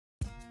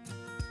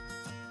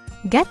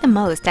Get the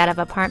most out of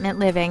apartment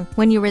living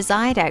when you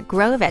reside at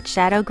Grove at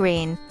Shadow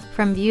Green.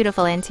 From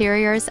beautiful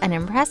interiors and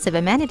impressive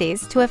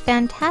amenities to a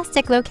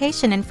fantastic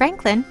location in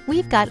Franklin,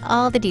 we've got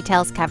all the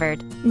details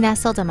covered.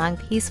 Nestled among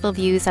peaceful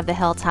views of the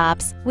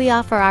hilltops, we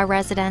offer our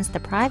residents the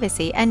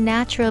privacy and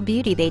natural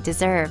beauty they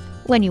deserve.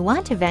 When you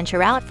want to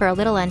venture out for a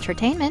little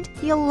entertainment,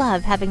 you'll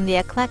love having the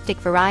eclectic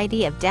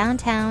variety of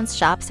downtowns,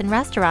 shops and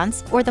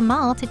restaurants, or the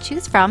mall to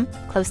choose from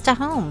close to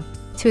home.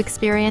 To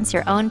experience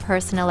your own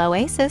personal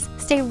oasis,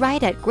 stay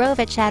right at Grove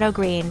at Shadow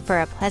Green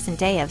for a pleasant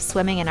day of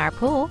swimming in our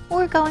pool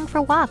or going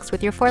for walks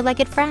with your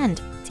four-legged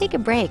friend. Take a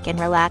break and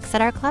relax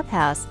at our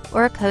clubhouse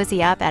or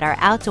cozy up at our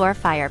outdoor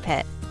fire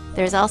pit.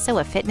 There's also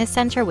a fitness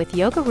center with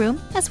yoga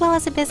room as well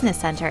as a business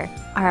center.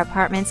 Our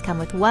apartments come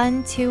with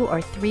 1, 2,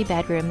 or 3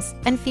 bedrooms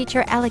and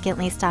feature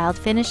elegantly styled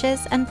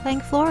finishes and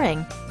plank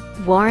flooring.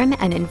 Warm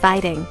and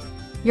inviting,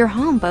 your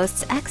home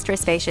boasts extra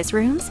spacious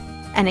rooms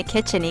and a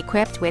kitchen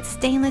equipped with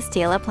stainless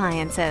steel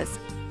appliances.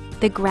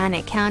 The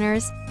granite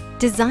counters,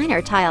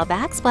 designer tile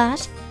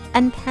backsplash,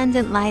 and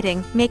pendant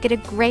lighting make it a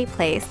great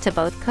place to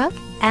both cook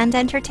and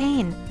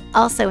entertain.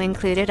 Also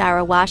included are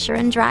a washer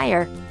and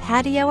dryer,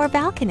 patio or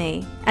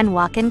balcony, and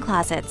walk-in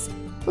closets.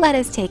 Let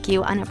us take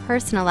you on a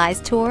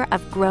personalized tour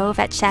of Grove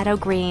at Shadow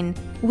Green.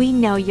 We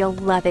know you'll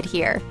love it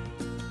here.